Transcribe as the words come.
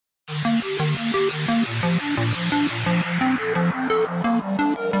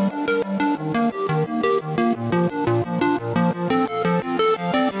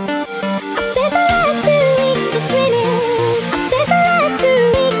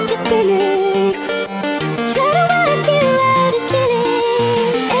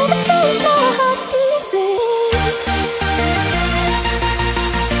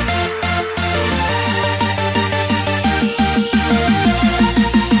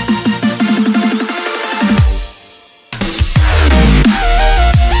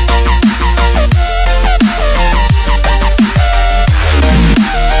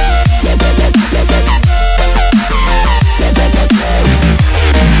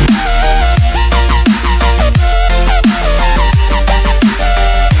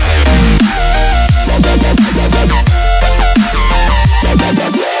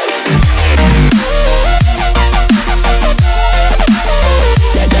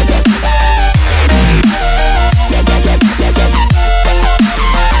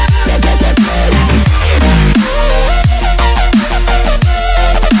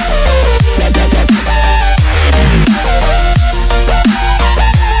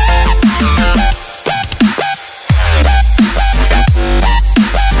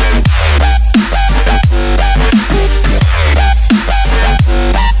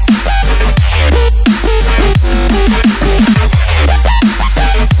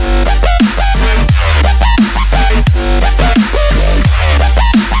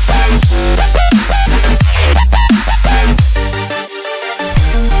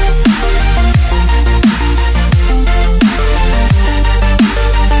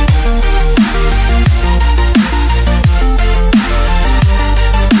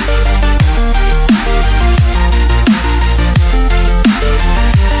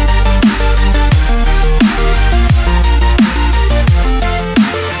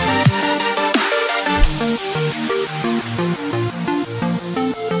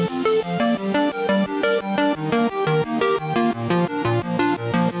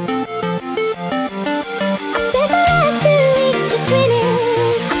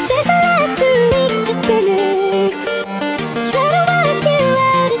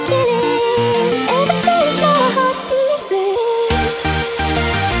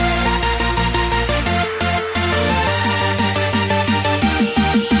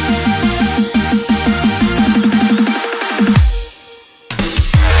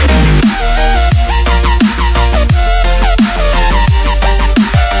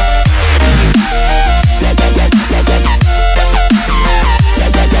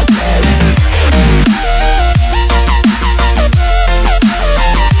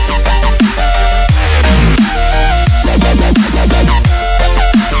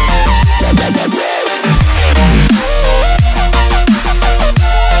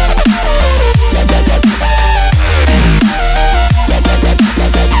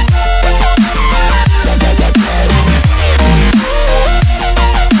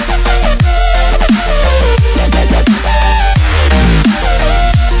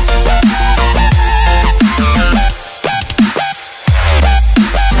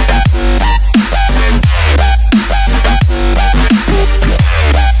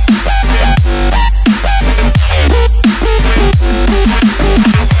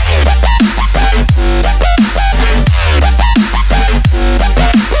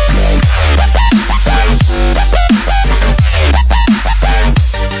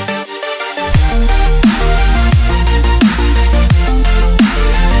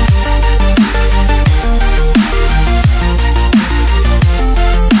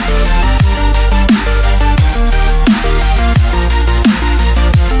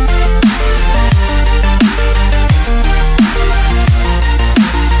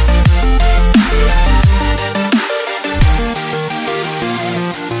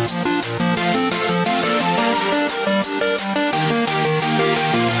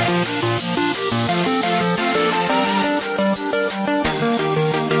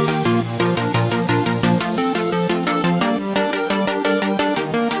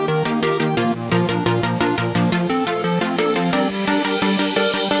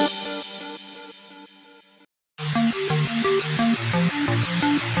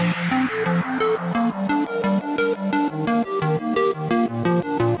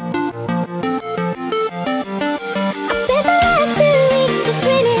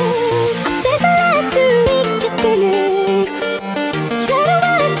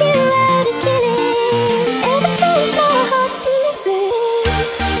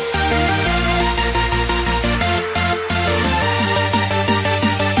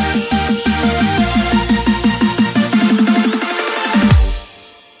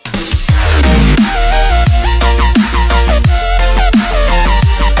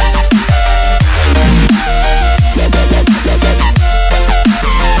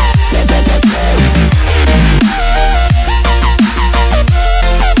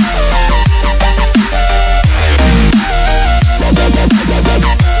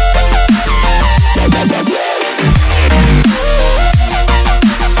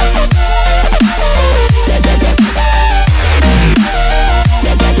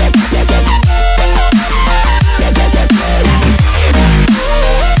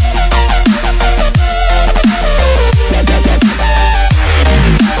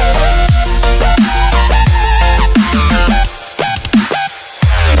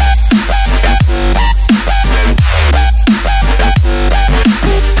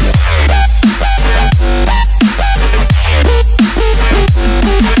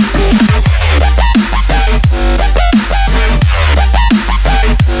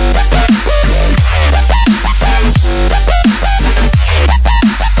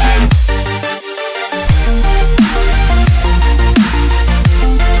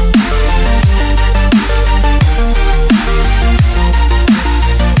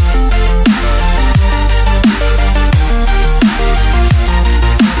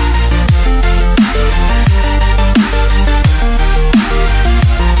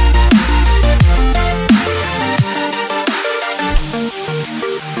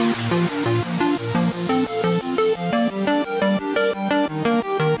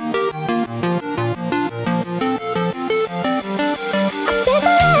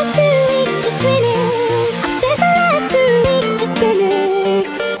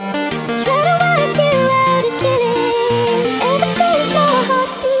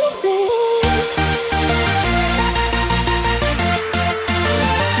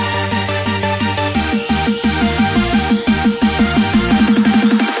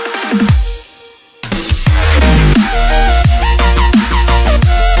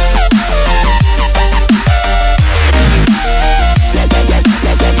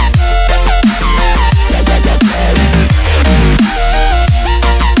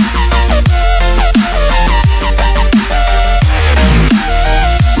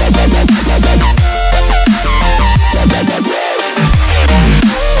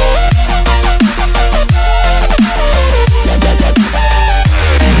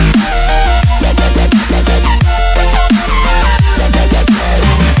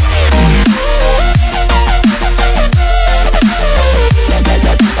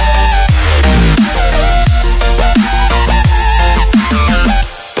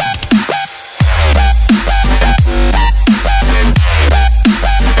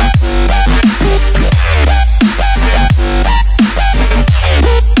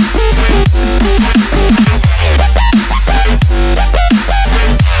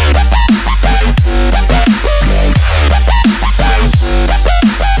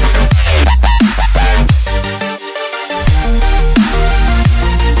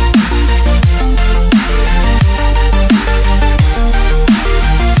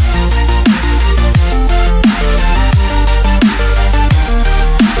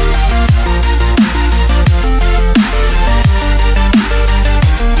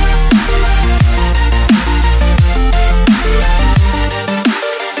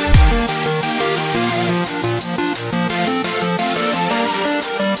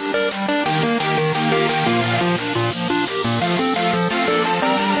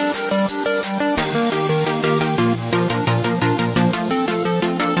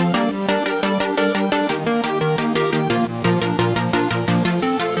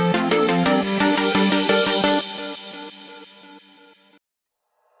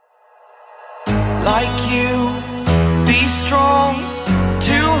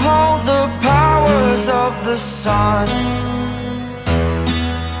the powers of the sun.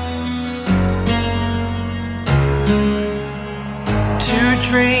 To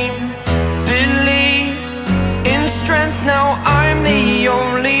dream, believe in strength. Now I'm the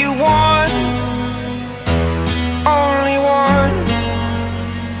only one, only one.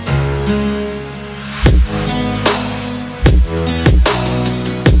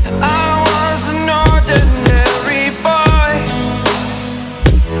 I was an ordinary boy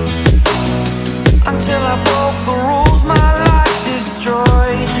until I broke the rules. My life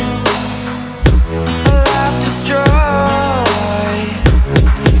destroyed, life destroyed.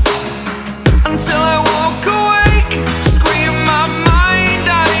 Until I woke awake, scream my mind,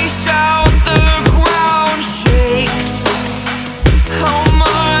 I shout, the ground shakes. How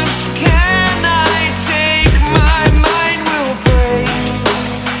much can I take? My mind will break.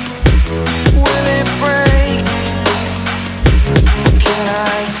 Will it break? Can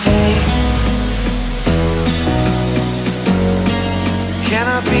I take? Can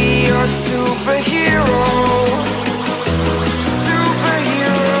I be your superhero?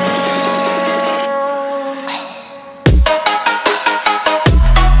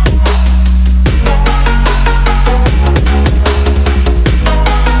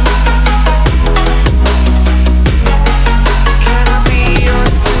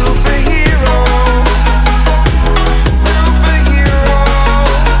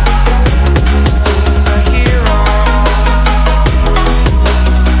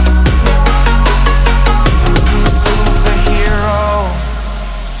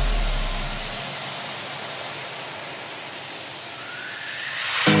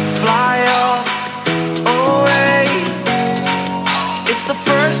 Fly up, away. It's the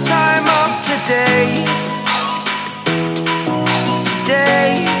first time of today.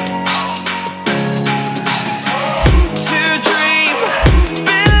 Today. To dream,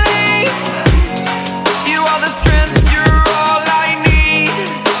 believe. You are the strength, you're all I need.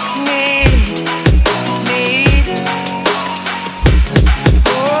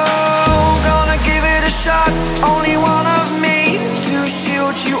 Oh, gonna give it a shot. Only one of me to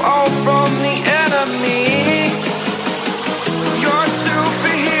shield you all from the enemy. You're a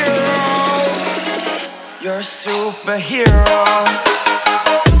superhero. You're a superhero.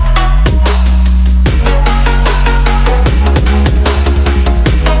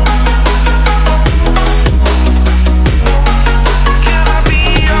 Can I be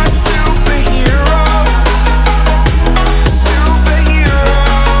your superhero? Superhero.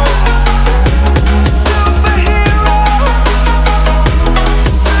 Superhero.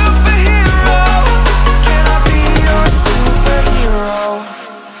 Superhero. Can I be your superhero?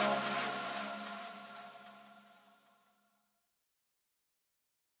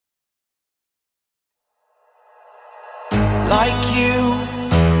 Like you,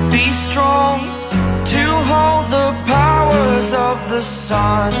 be strong to hold the powers of the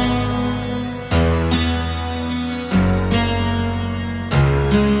sun.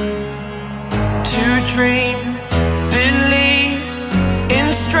 To dream, believe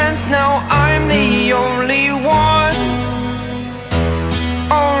in strength. Now I'm the only one,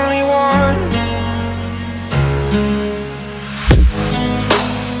 only one.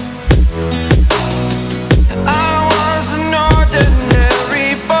 I was an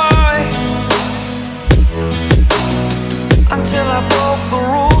ordinary boy until I broke the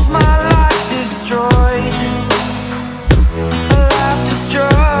rules. My life destroyed, life destroyed.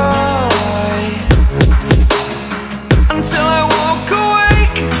 Until I woke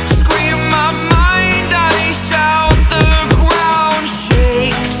awake, scream my mind, I shout, the ground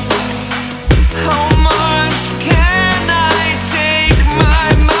shakes. How much can I take? My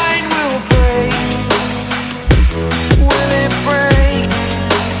mind will break. Will it break?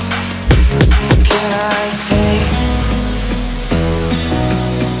 Can I take?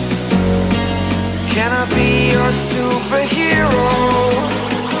 Can I be your superhero?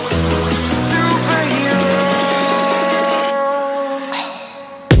 Superhero.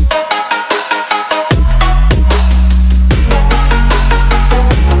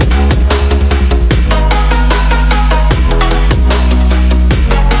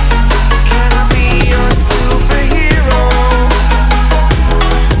 Can I be your superhero?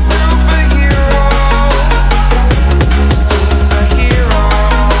 Superhero. Superhero.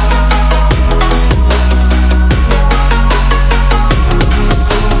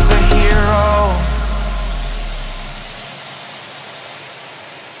 Superhero.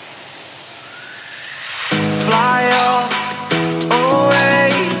 Fly up,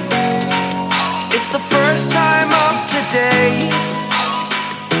 away. It's the first time of today.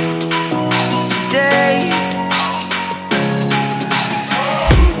 Today.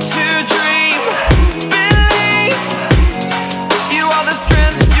 To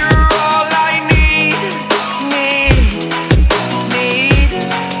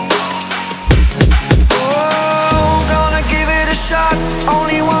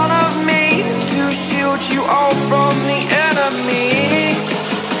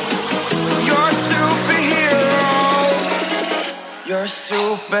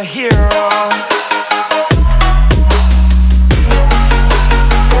superhero.